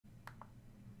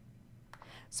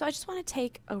So I just want to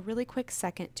take a really quick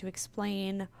second to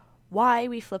explain why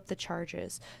we flip the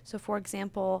charges. So for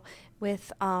example,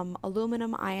 with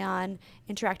aluminum ion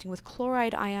interacting with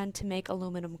chloride ion to make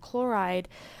aluminum chloride,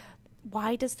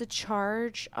 why does the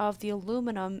charge of the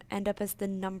aluminum end up as the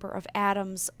number of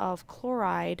atoms of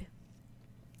chloride?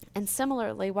 And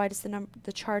similarly, why does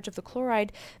the charge of the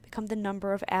chloride become the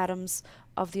number of atoms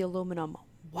of the aluminum?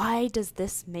 Why does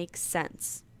this make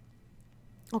sense?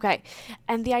 Okay,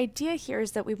 and the idea here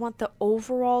is that we want the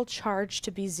overall charge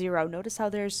to be 0. Notice how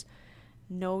there's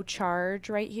no charge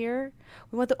right here?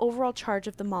 We want the overall charge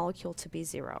of the molecule to be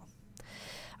 0.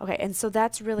 Okay, and so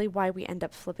that's really why we end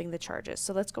up flipping the charges.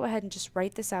 So let's go ahead and just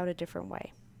write this out a different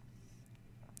way.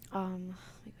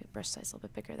 Make my brush size a little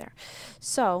bit bigger there.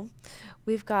 So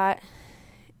we've got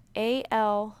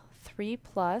Al3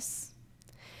 plus,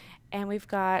 and we've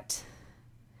got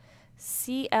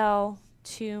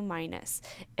Cl2 minus.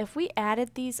 If we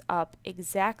added these up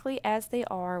exactly as they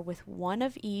are with one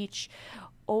of each,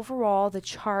 overall the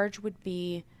charge would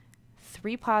be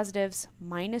 3 positives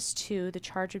minus 2. The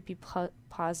charge would be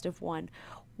positive 1.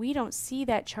 We don't see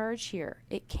that charge here.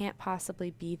 It can't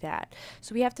possibly be that.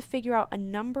 So we have to figure out a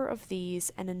number of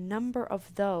these and a number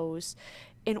of those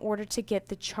in order to get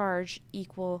the charge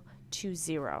equal to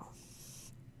 0.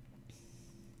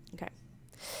 Okay.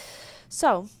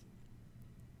 So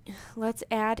let's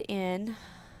add in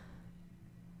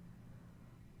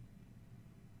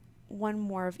one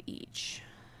more of each.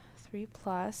 3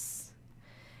 plus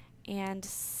and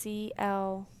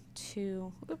Cl2,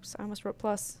 oops, I almost wrote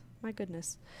plus, my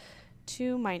goodness,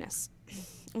 2 minus.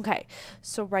 Okay,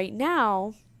 so right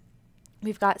now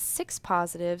we've got 6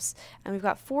 positives and we've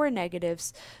got 4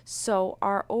 negatives, so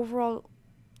our overall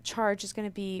charge is going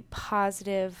to be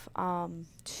positive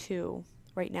 2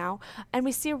 right now. And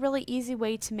we see a really easy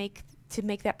way to make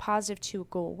that positive 2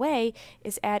 go away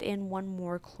is add in one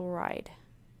more chloride.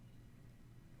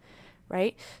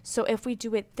 Right? So if we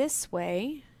do it this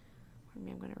way,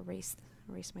 I'm going to erase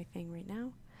my thing right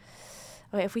now.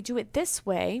 Okay, if we do it this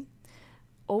way,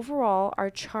 overall our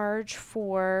charge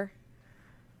for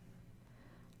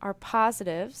our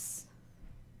positives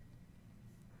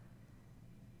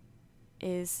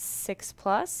is 6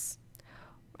 plus,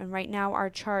 and right now our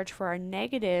charge for our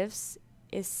negatives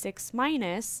is 6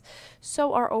 minus,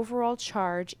 so our overall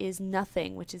charge is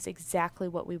nothing, which is exactly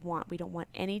what we want. We don't want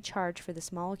any charge for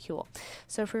this molecule.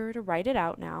 So if we were to write it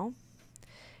out now,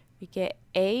 we get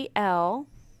Al,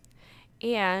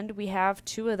 and we have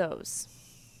 2 of those,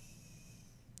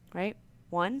 right?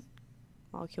 1,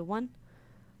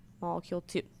 molecule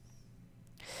 2.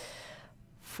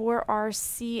 For our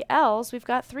Cl's, we've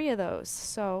got 3 of those.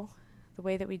 So the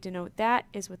way that we denote that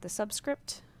is with the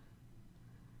subscript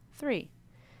 3.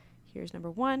 Here's number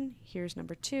 1, here's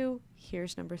number 2,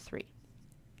 here's number 3.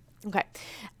 Okay,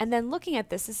 and then looking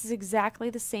at this is exactly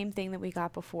the same thing that we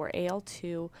got before,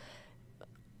 Al2,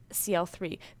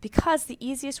 Cl3, because the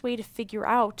easiest way to figure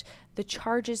out the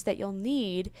charges that you'll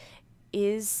need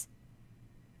is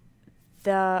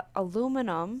the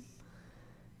aluminum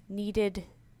needed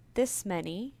this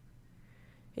many,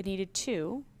 it needed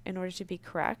 2 in order to be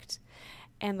correct,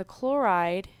 and the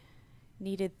chloride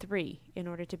needed 3 in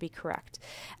order to be correct.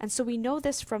 And so we know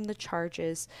this from the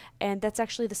charges, and that's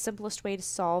actually the simplest way to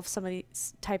solve some of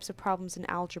these types of problems in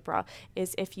algebra,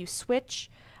 is if you switch,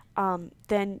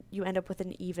 then you end up with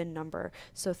an even number.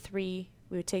 So 3,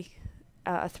 we would take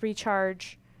a 3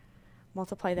 charge,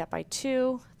 multiply that by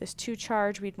 2, this 2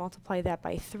 charge, we'd multiply that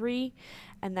by 3,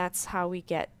 and that's how we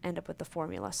end up with the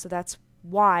formula. So that's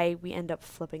why we end up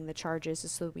flipping the charges,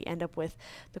 is so that we end up with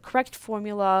the correct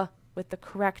formula with the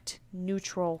correct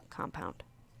neutral compound.